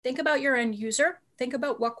Think about your end user. Think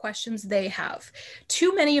about what questions they have.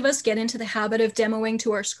 Too many of us get into the habit of demoing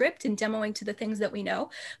to our script and demoing to the things that we know.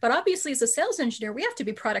 But obviously, as a sales engineer, we have to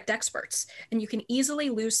be product experts, and you can easily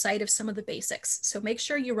lose sight of some of the basics. So make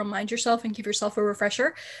sure you remind yourself and give yourself a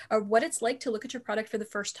refresher of what it's like to look at your product for the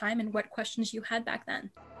first time and what questions you had back then.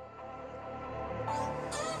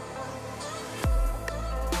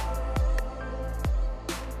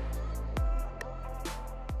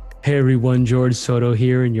 Hey everyone, George Soto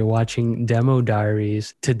here, and you're watching Demo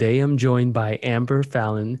Diaries. Today I'm joined by Amber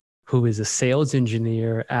Fallon, who is a sales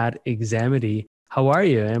engineer at Examity. How are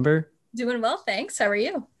you, Amber? Doing well, thanks. How are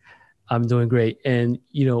you? I'm doing great. And,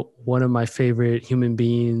 one of my favorite human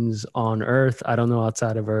beings on Earth, I don't know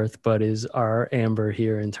outside of Earth, but is our Amber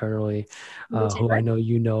here internally, Amber who I Taylor. know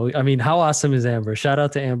you know. I mean, how awesome is Amber? Shout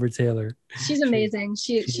out to Amber Taylor. She's She, amazing.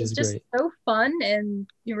 she She's is just great. so fun and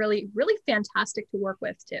really, really fantastic to work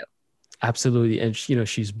with too. Absolutely. And,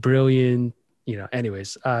 she's brilliant.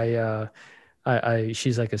 Anyways,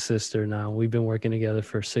 she's like a sister now. We've been working together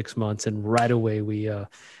for 6 months, and right away we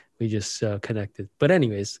just connected. But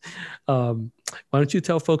anyways, why don't you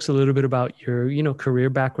tell folks a little bit about your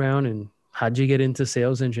career background and how'd you get into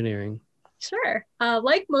sales engineering? Sure.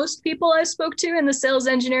 Like most people I spoke to in the sales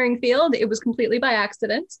engineering field, it was completely by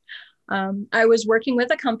accident. I was working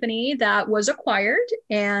with a company that was acquired,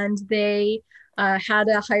 and they had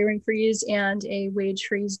a hiring freeze and a wage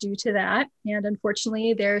freeze due to that. And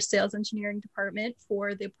unfortunately, their sales engineering department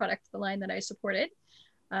for the product line that I supported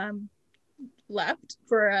um, left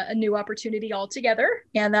for a new opportunity altogether.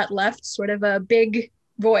 And that left sort of a big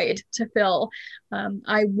void to fill.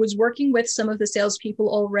 I was working with some of the salespeople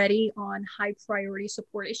already on high priority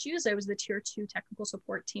support issues. I was the tier 2 technical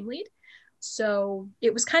support team lead. So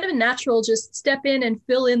it was kind of a natural just step in and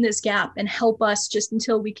fill in this gap and help us just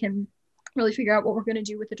until we can really figure out what we're going to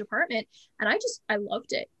do with the department. And I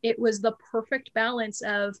loved it. It was the perfect balance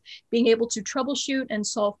of being able to troubleshoot and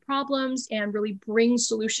solve problems and really bring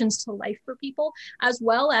solutions to life for people, as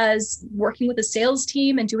well as working with a sales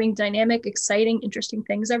team and doing dynamic, exciting, interesting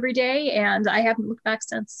things every day. And I haven't looked back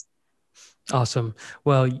since. Awesome.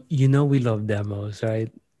 Well, we love demos, right?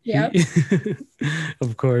 Yeah.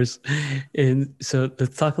 Of course. And so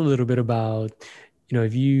let's talk a little bit about,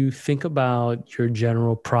 if you think about your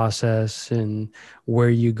general process and where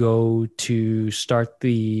you go to start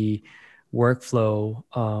the workflow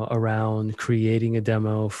around creating a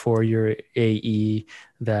demo for your AE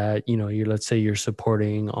that, let's say you're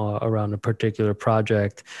supporting around a particular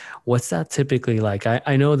project. What's that typically like?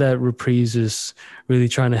 I know that Reprise is really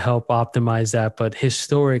trying to help optimize that, but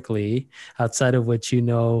historically, outside of what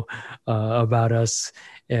about us,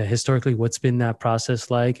 historically, what's been that process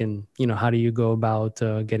like, and how do you go about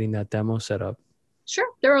getting that demo set up? Sure.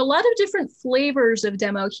 There are a lot of different flavors of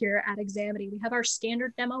demo here at Examity. We have our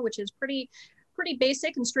standard demo, which is pretty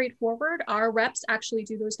basic and straightforward. Our reps actually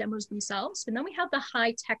do those demos themselves. And then we have the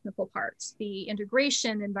high technical parts, the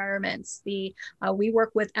integration environments, we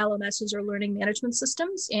work with LMSs or learning management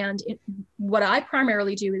systems. And what I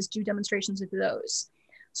primarily do is do demonstrations of those.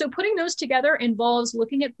 So putting those together involves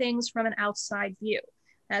looking at things from an outside view.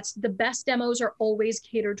 That's the best demos are always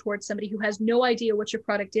catered towards somebody who has no idea what your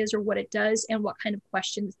product is or what it does and what kind of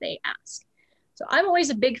questions they ask. So I'm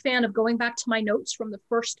always a big fan of going back to my notes from the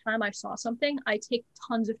first time I saw something. I take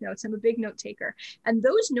tons of notes. I'm a big note taker. And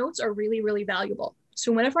those notes are really, really valuable.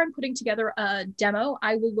 So whenever I'm putting together a demo,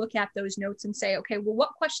 I will look at those notes and say, okay, well,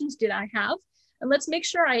 what questions did I have? And let's make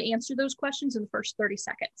sure I answer those questions in the first 30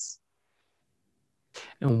 seconds.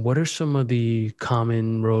 And what are some of the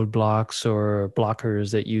common roadblocks or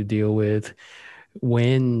blockers that you deal with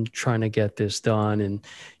when trying to get this done? And,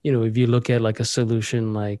 if you look at like a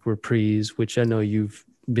solution like Reprise, which I know you've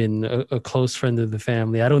been a close friend of the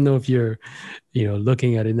family. I don't know if you're,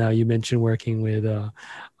 looking at it now. You mentioned working with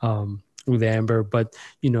Amber, but,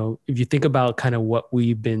 if you think about kind of what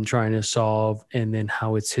we've been trying to solve and then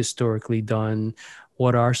how it's historically done,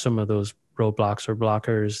 what are some of those roadblocks or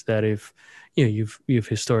blockers that if you've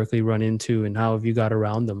historically run into, and how have you got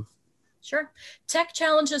around them? Sure. Tech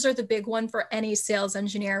challenges are the big one for any sales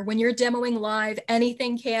engineer. When you're demoing live,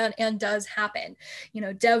 anything can and does happen.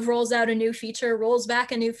 Dev rolls out a new feature, rolls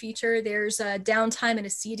back a new feature. There's a downtime in a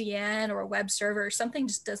CDN or a web server. Something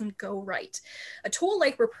just doesn't go right. A tool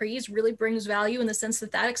like Reprise really brings value in the sense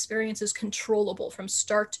that that experience is controllable from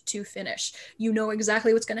start to finish. You know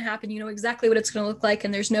exactly what's going to happen. You know exactly what it's going to look like.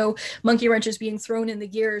 And there's no monkey wrenches being thrown in the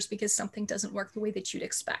gears because something doesn't work the way that you'd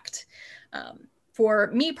expect.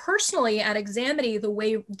 For me personally at Examity,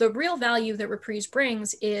 the real value that Reprise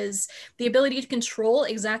brings is the ability to control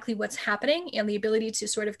exactly what's happening and the ability to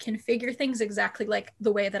sort of configure things exactly like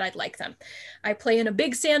the way that I'd like them. I play in a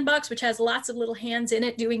big sandbox, which has lots of little hands in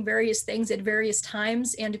it doing various things at various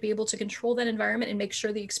times, and to be able to control that environment and make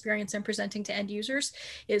sure the experience I'm presenting to end users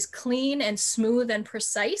is clean and smooth and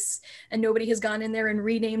precise, and nobody has gone in there and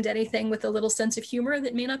renamed anything with a little sense of humor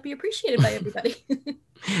that may not be appreciated by everybody.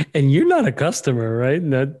 And you're not a customer,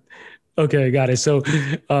 right? Okay, got it. So,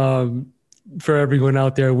 for everyone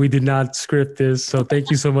out there, we did not script this, so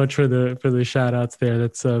thank you so much for the shout outs there.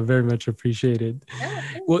 That's very much appreciated. Yeah.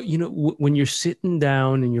 Well, when you're sitting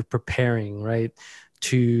down and you're preparing, right,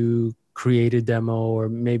 to create a demo or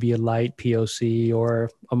maybe a light POC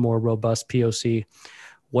or a more robust POC,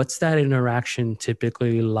 what's that interaction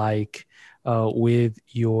typically like with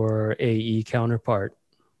your AE counterpart?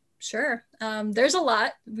 Sure. There's a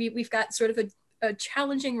lot. We've got sort of a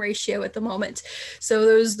challenging ratio at the moment. So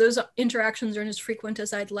those interactions aren't as frequent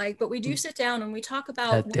as I'd like, but we do sit down and we talk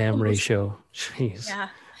about that damn ratio. Jeez. Yeah.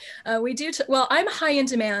 We do. Well, I'm high in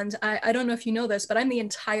demand. I don't know if you know this, but I'm the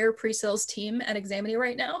entire pre-sales team at Examity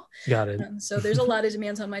right now. Got it. So there's a lot of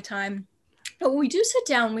demands on my time. But when we do sit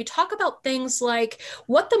down, we talk about things like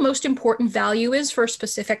what the most important value is for a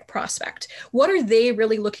specific prospect. What are they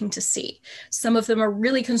really looking to see? Some of them are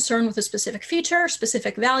really concerned with a specific feature,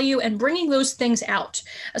 specific value, and bringing those things out,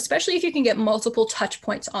 especially if you can get multiple touch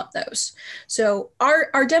points on those. So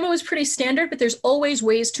our demo is pretty standard, but there's always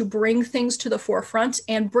ways to bring things to the forefront,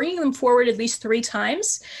 and bringing them forward at least 3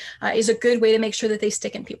 times is a good way to make sure that they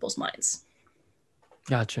stick in people's minds.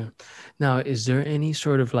 Gotcha. Now, is there any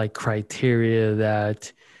sort of like criteria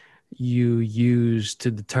that you use to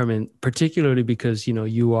determine, particularly because,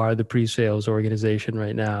 you are the pre-sales organization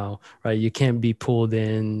right now, right? You can't be pulled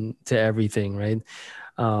in to everything, right?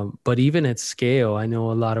 But even at scale, I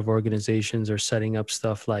know a lot of organizations are setting up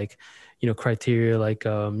stuff like, criteria like,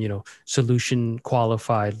 solution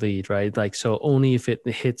qualified lead, right? Like, so only if it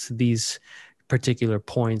hits these particular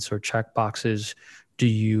points or check boxes do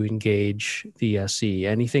you engage the SE?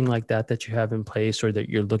 Anything like that you have in place or that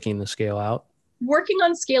you're looking to scale out? Working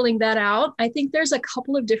on scaling that out, I think there's a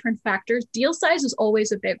couple of different factors. Deal size is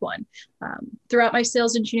always a big one. Throughout my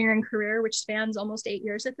sales engineering career, which spans almost 8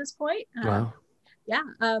 years at this point. Wow. Yeah.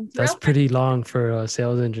 That's pretty long for a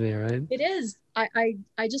sales engineer, right? It is. I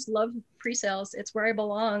just love pre-sales. It's where I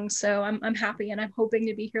belong. So I'm happy, and I'm hoping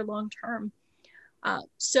to be here long term.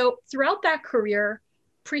 So throughout that career,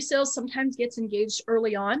 pre-sales sometimes gets engaged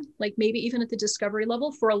early on, like maybe even at the discovery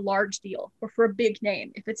level for a large deal or for a big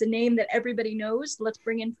name. If it's a name that everybody knows, let's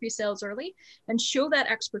bring in pre-sales early and show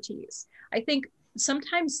that expertise. I think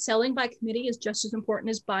sometimes selling by committee is just as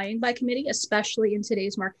important as buying by committee, especially in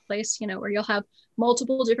today's marketplace, where you'll have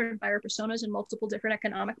multiple different buyer personas and multiple different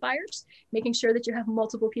economic buyers. Making sure that you have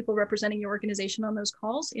multiple people representing your organization on those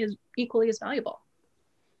calls is equally as valuable.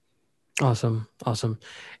 Awesome.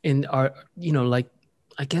 And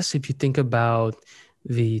I guess if you think about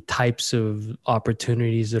the types of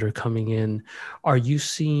opportunities that are coming in, are you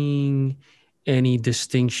seeing any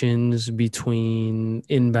distinctions between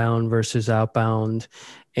inbound versus outbound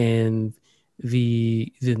and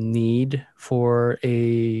the need for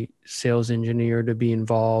a sales engineer to be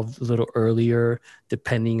involved a little earlier,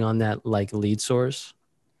 depending on that like lead source?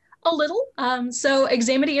 A little. So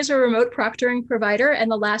Examity is a remote proctoring provider,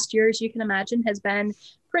 and the last year, as you can imagine, has been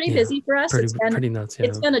pretty busy for us. Pretty nuts. Yeah.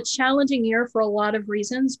 It's been a challenging year for a lot of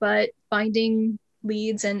reasons, but finding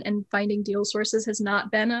leads and finding deal sources has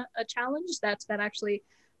not been a challenge. That's been actually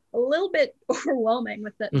a little bit overwhelming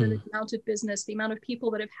with the amount of business, the amount of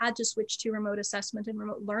people that have had to switch to remote assessment and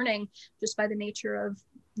remote learning just by the nature of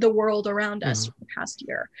the world around us for the past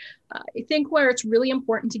year. I think where it's really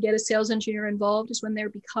important to get a sales engineer involved is when there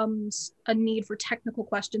becomes a need for technical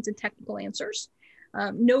questions and technical answers.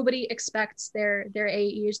 Nobody expects their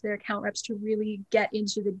AEs, their account reps to really get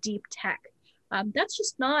into the deep tech. That's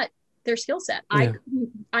just not their skill set. Yeah.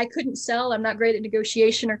 I couldn't sell. I'm not great at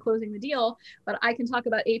negotiation or closing the deal, but I can talk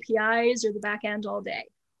about APIs or the back end all day.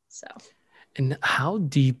 So. And how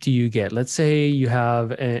deep do you get? Let's say you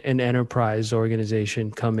have an enterprise organization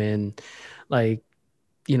come in, like,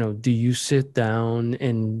 do you sit down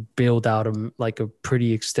and build out a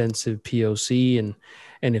pretty extensive POC?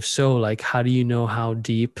 And if so, like, how do you know how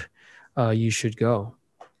deep you should go?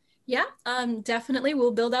 Yeah, definitely.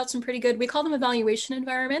 We'll build out some pretty good, we call them evaluation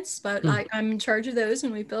environments, but I'm in charge of those,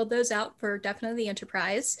 and we build those out for definitely the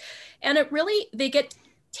enterprise. And they get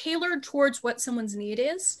tailored towards what someone's need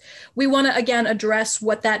is. We want to again address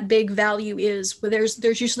what that big value is. Where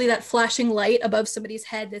there's usually that flashing light above somebody's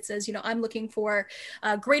head that says, I'm looking for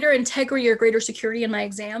greater integrity or greater security in my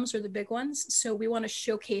exams, or the big ones. So we want to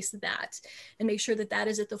showcase that and make sure that that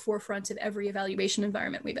is at the forefront of every evaluation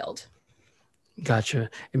environment we build. Gotcha.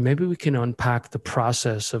 And maybe we can unpack the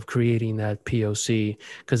process of creating that POC,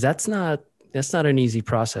 because that's not an easy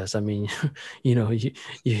process. I mean,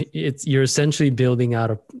 you're essentially building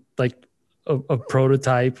out a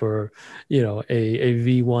prototype, or a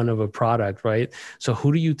V1 of a product, right? So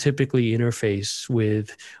who do you typically interface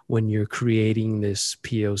with when you're creating this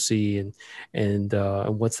POC, and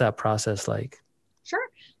what's that process like? Sure.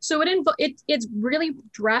 So it's really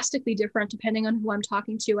drastically different depending on who I'm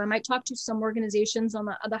talking to. I might talk to some organizations on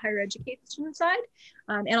the higher education side,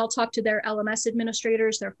 and I'll talk to their LMS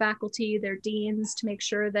administrators, their faculty, their deans, to make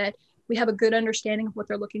sure that we have a good understanding of what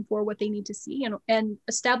they're looking for, what they need to see, and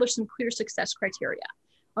establish some clear success criteria.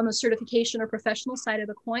 On the certification or professional side of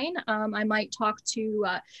the coin, I might talk to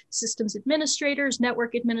systems administrators,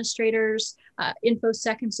 network administrators,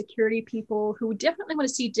 InfoSec and security people who definitely want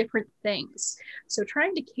to see different things. So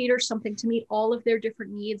trying to cater something to meet all of their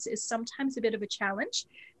different needs is sometimes a bit of a challenge.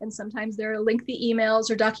 And sometimes there are lengthy emails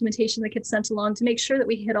or documentation that gets sent along to make sure that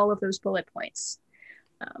we hit all of those bullet points.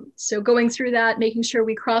 So going through that, making sure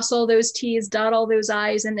we cross all those T's, dot all those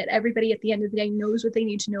I's, and that everybody at the end of the day knows what they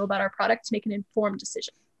need to know about our product to make an informed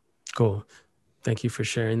decision. Cool. Thank you for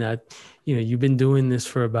sharing that. You've been doing this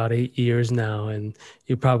for about 8 years now, and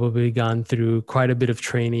you've probably gone through quite a bit of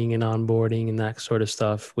training and onboarding and that sort of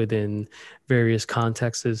stuff within various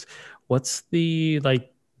contexts. What's the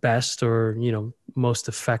best or, most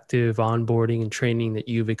effective onboarding and training that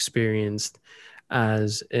you've experienced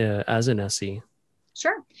as an SE?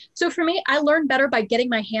 Sure. So for me, I learn better by getting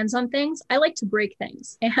my hands on things. I like to break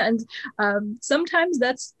things. And sometimes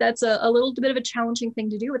that's a little bit of a challenging thing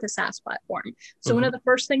to do with a SaaS platform. So one of the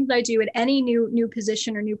first things I do at any new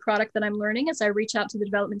position or new product that I'm learning is I reach out to the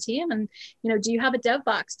development team and, do you have a dev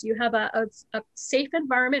box? Do you have a safe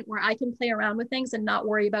environment where I can play around with things and not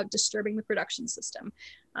worry about disturbing the production system?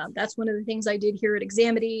 That's one of the things I did here at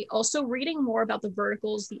Examity. Also reading more about the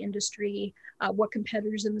verticals, the industry, what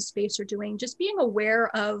competitors in the space are doing. Just being aware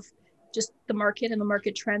of just the market and the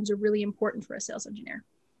market trends are really important for a sales engineer.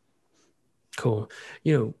 Cool.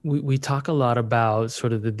 We talk a lot about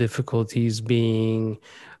sort of the difficulties being,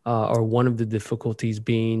 or one of the difficulties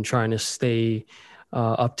being trying to stay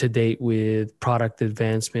up to date with product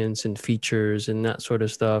advancements and features and that sort of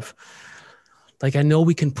stuff. I know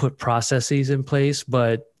we can put processes in place,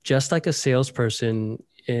 but just like a salesperson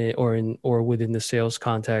or within the sales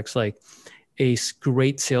context, a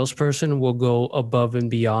great salesperson will go above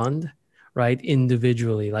and beyond, right?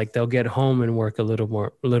 Individually, they'll get home and work a little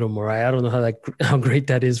more. I don't know how great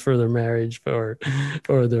that is for their marriage or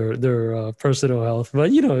their personal health, but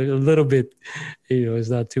a little bit, is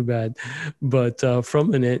not too bad. But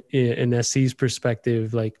from an SE's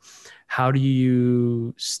perspective, how do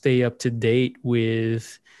you stay up to date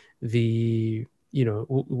with the,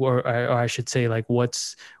 or I should say,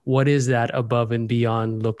 what is that above and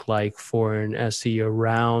beyond look like for an SE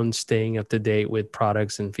around staying up to date with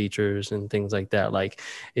products and features and things like that?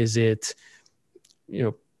 Is it,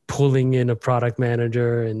 pulling in a product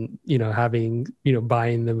manager and, having,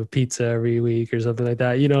 buying them a pizza every week or something like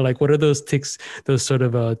that? What are those sort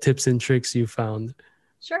of tips and tricks you found?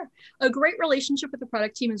 Sure. A great relationship with the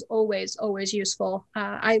product team is always, always useful.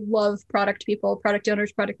 I love product people, product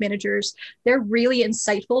owners, product managers. They're really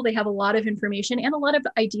insightful. They have a lot of information and a lot of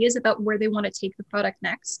ideas about where they want to take the product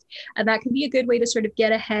next. And that can be a good way to sort of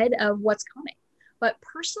get ahead of what's coming. But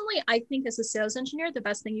personally, I think as a sales engineer, the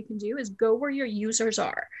best thing you can do is go where your users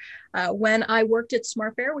are. When I worked at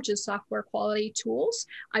SmartBear, which is software quality tools,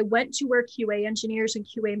 I went to where QA engineers and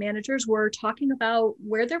QA managers were talking about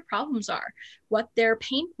where their problems are, what their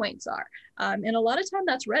pain points are. And a lot of time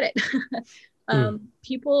that's Reddit.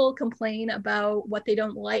 People complain about what they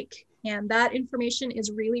don't like. And that information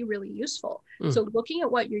is really, really useful. So looking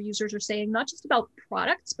at what your users are saying, not just about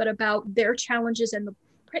products, but about their challenges and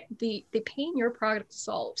the pain your product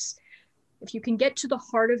solves. If you can get to the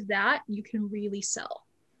heart of that, you can really sell.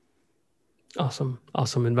 Awesome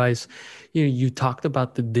advice. You talked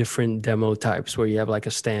about the different demo types where you have a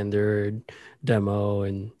standard demo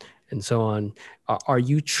and so on. Are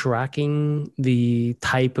you tracking the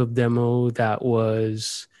type of demo that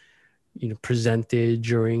was presented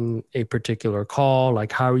during a particular call?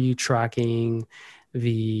 How are you tracking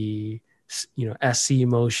the SE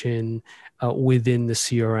motion within the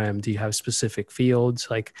CRM? Do you have specific fields?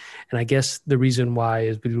 And I guess the reason why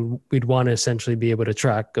is we'd want to essentially be able to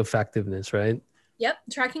track effectiveness, right? Yep,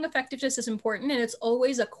 tracking effectiveness is important, and it's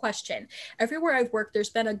always a question. Everywhere I've worked,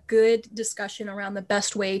 there's been a good discussion around the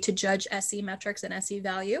best way to judge SE metrics and SE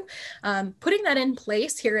value. Putting that in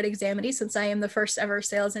place here at Examity, since I am the first ever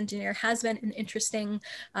sales engineer, has been an interesting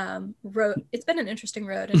road. It's been an interesting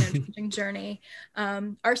road, an interesting journey.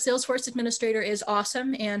 Our Salesforce administrator is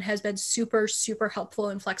awesome and has been super, super helpful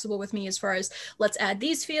and flexible with me as far as let's add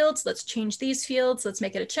these fields, let's change these fields, let's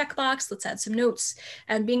make it a checkbox, let's add some notes,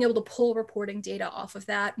 and being able to pull reporting data off of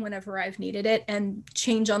that whenever I've needed it and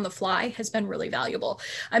change on the fly has been really valuable.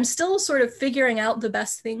 I'm still sort of figuring out the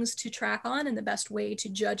best things to track on and the best way to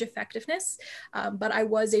judge effectiveness, but I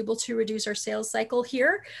was able to reduce our sales cycle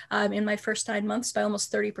here in my first 9 months by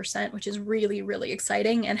almost 30%, which is really, really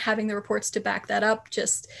exciting. And having the reports to back that up,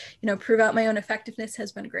 just, prove out my own effectiveness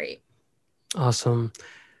has been great. Awesome.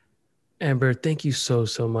 Amber, thank you so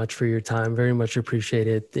much for your time. Very much appreciate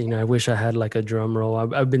it. I wish I had like a drum roll.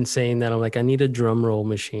 I've been saying that. I'm like, I need a drum roll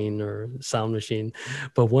machine or sound machine.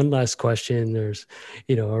 But one last question, there's,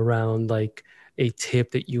 around like a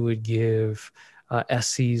tip that you would give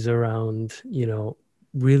SCs around,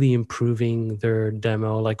 really improving their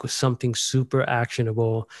demo, like with something super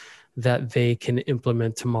actionable that they can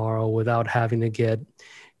implement tomorrow without having to get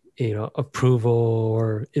approval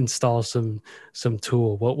or install some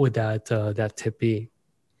tool. What would that tip be?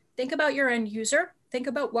 Think about your end user. Think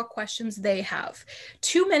about what questions they have.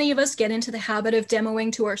 Too many of us get into the habit of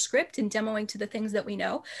demoing to our script and demoing to the things that we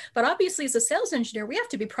know. But obviously, as a sales engineer, we have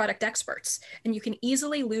to be product experts, and you can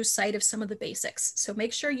easily lose sight of some of the basics. So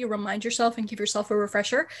make sure you remind yourself and give yourself a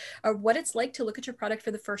refresher of what it's like to look at your product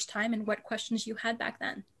for the first time and what questions you had back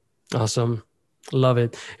then. Awesome. Love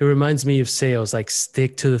it. It reminds me of sales, like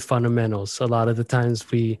stick to the fundamentals. A lot of the times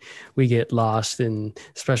we get lost, and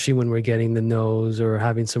especially when we're getting the no's or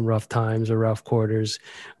having some rough times or rough quarters,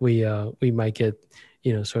 we might get,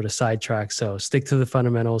 sort of sidetracked. So stick to the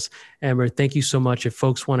fundamentals. Amber, thank you so much. If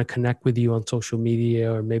folks want to connect with you on social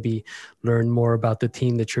media or maybe learn more about the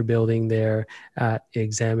team that you're building there at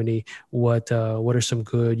Examity, what are some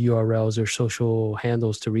good URLs or social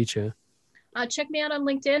handles to reach you? Check me out on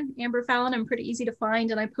LinkedIn, Amber Fallon. I'm pretty easy to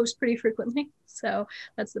find and I post pretty frequently. So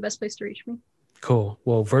that's the best place to reach me. Cool.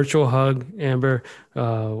 Well, virtual hug, Amber.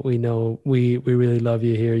 We know we really love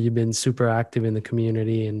you here. You've been super active in the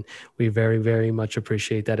community and we very, very much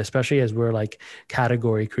appreciate that, especially as we're like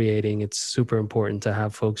category creating. It's super important to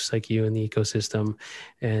have folks like you in the ecosystem,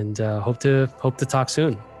 and hope to talk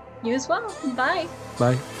soon. You as well. Bye.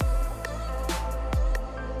 Bye.